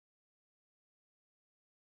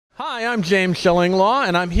Hi, I'm James Shillinglaw,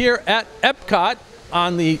 and I'm here at EPCOT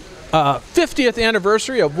on the 50th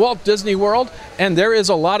anniversary of Walt Disney World, and there is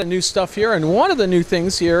a lot of new stuff here, and one of the new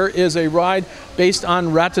things here is a ride based on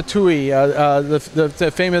Ratatouille,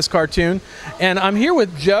 the famous cartoon. And I'm here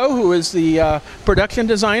with Joe, who is the production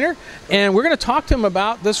designer, and we're going to talk to him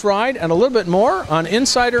about this ride and a little bit more on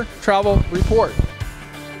Insider Travel Report.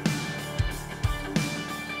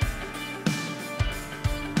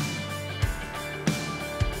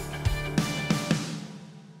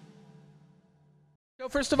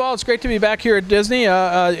 First of all, it's great to be back here at Disney.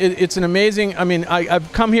 It's an amazing,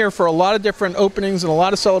 I've come here for a lot of different openings and a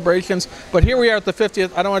lot of celebrations, but here we are at the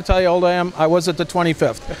 50th. I don't want to tell you how old I am. I was at the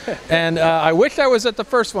 25th. And I wish I was at the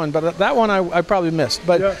first one, but that one I probably missed.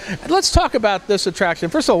 But yeah. Let's talk about this attraction.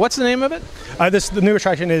 First of all, what's the name of it? The new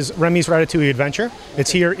attraction is Remy's Ratatouille Adventure.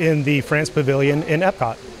 It's here in the France Pavilion in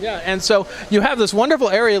EPCOT. Yeah, and so you have this wonderful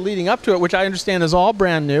area leading up to it, which I understand is all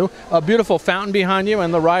brand new. A beautiful fountain behind you,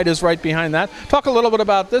 and the ride is right behind that. Talk a little bit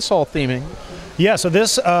about this whole theming. Yeah, so the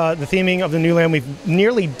theming of the new land, we've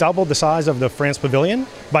nearly doubled the size of the France Pavilion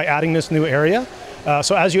by adding this new area.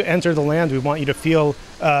 So as you enter the land, we want you to feel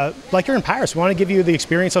like you're in Paris. We want to give you the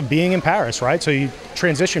experience of being in Paris, right? So you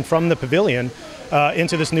transition from the pavilion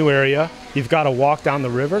into this new area. You've got to walk down the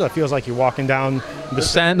river. That feels like you're walking down the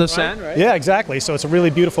Seine, right? Yeah, exactly. So it's a really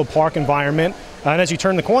beautiful park environment. And as you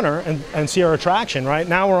turn the corner and see our attraction, right,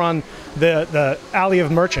 now we're on the Alley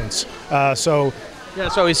of Merchants. Yeah,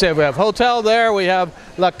 so we say we have hotel there, we have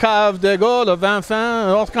La Cave de Gaulle, Le Vin Fin,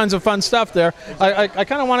 all kinds of fun stuff there. I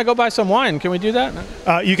kind of want to go buy some wine. Can we do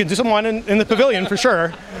that? You can do some wine in the pavilion for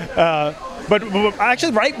sure. But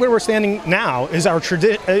actually, right where we're standing now is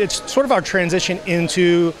it's sort of our transition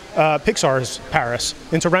into Pixar's Paris,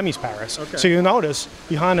 into Remy's Paris. Okay. So you'll notice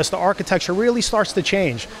behind us, the architecture really starts to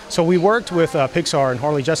change. So we worked with Pixar and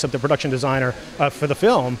Harley Jessup, the production designer for the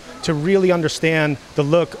film, to really understand the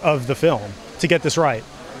look of the film to get this right.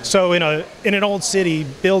 So in an old city,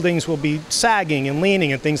 buildings will be sagging and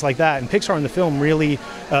leaning and things like that. And Pixar in the film really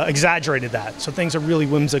exaggerated that. So things are really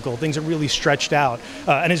whimsical, things are really stretched out.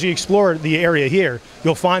 And as you explore the area here,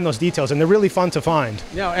 you'll find those details, and they're really fun to find.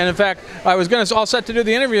 Yeah, and in fact, I was all set to do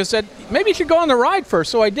the interview. I said, maybe you should go on the ride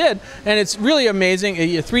first. So I did, and it's really amazing.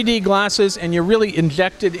 You 3D glasses, and you're really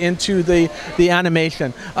injected into the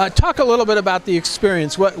animation. Talk a little bit about the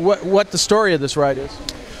experience, what the story of this ride is.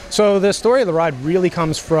 So the story of the ride really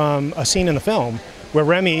comes from a scene in the film where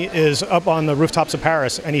Remy is up on the rooftops of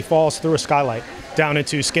Paris and he falls through a skylight down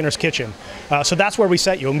into Skinner's kitchen. So that's where we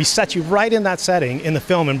set you, and we set you right in that setting in the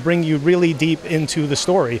film and bring you really deep into the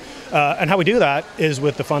story. And how we do that is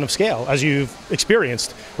with the fun of scale, as you've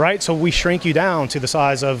experienced, right? So we shrink you down to the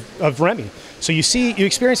size of Remy. So you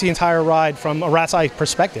experience the entire ride from a rat's eye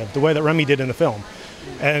perspective, the way that Remy did in the film.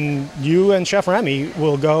 And you and Chef Remy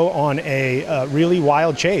will go on a really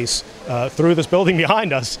wild chase through this building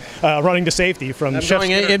behind us, running to safety from Chef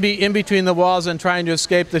going in between the walls and trying to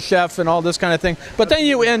escape the chef and all this kind of thing. But then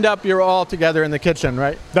you end up, you're all together in the kitchen,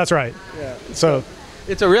 right? That's right. Yeah. So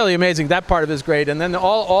it's a really amazing. That part of it is great, and then the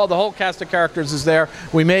whole cast of characters is there.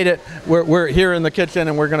 We made it. We're here in the kitchen,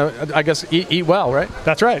 and we're gonna, I guess, eat well, right?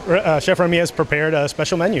 That's right. Chef Remy has prepared a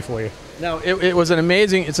special menu for you. Now it was an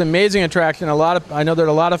amazing attraction. I know there are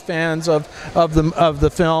a lot of fans of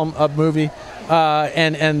the film, of movie.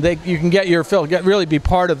 And you can get your fill, really be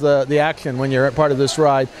part of the action when you're part of this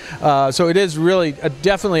ride. So it is really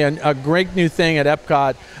definitely a great new thing at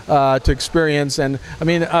EPCOT to experience. And I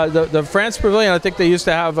mean, the France Pavilion, I think they used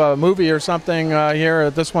to have a movie or something here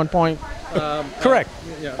at this one point. Correct.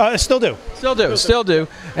 Yeah. Still do.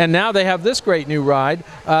 And now they have this great new ride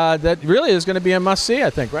that really is going to be a must-see, I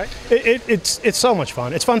think, right? It's so much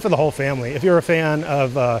fun. It's fun for the whole family. If you're a fan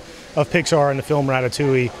of Pixar and the film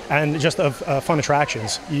Ratatouille and just of fun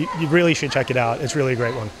attractions, you really should check it out. It's really a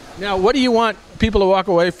great one. Now, what do you want people to walk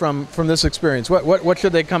away from this experience? What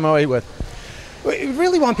should they come away with? We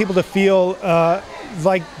really want people to feel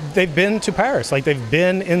like they've been to Paris, like they've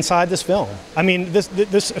been inside this film. I mean,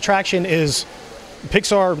 this attraction is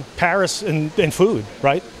Pixar, Paris, and food,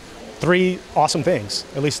 right? Three awesome things,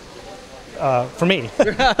 at least for me.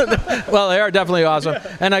 Well, they are definitely awesome.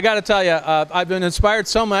 And I got to tell you, I've been inspired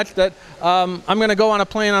so much that I'm going to go on a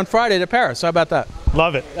plane on Friday to Paris. How about that?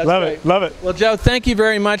 Love it. Love it. Well, Joe, thank you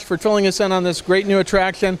very much for filling us in on this great new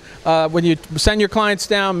attraction. When you send your clients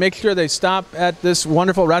down, make sure they stop at this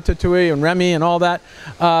wonderful Ratatouille and Remy and all that.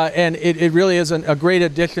 And it really is a great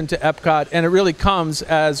addition to EPCOT. And it really comes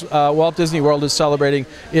as Walt Disney World is celebrating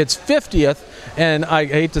its 50th. And I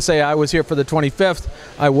hate to say I was here for the 25th.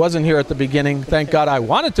 I wasn't here at the beginning. Thank God I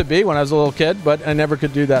wanted to be when I was a little kid, but I never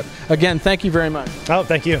could do that. Again, thank you very much. Oh,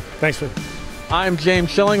 thank you. Thanks for I'm James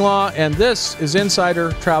Shillinglaw, and this is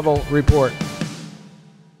Insider Travel Report.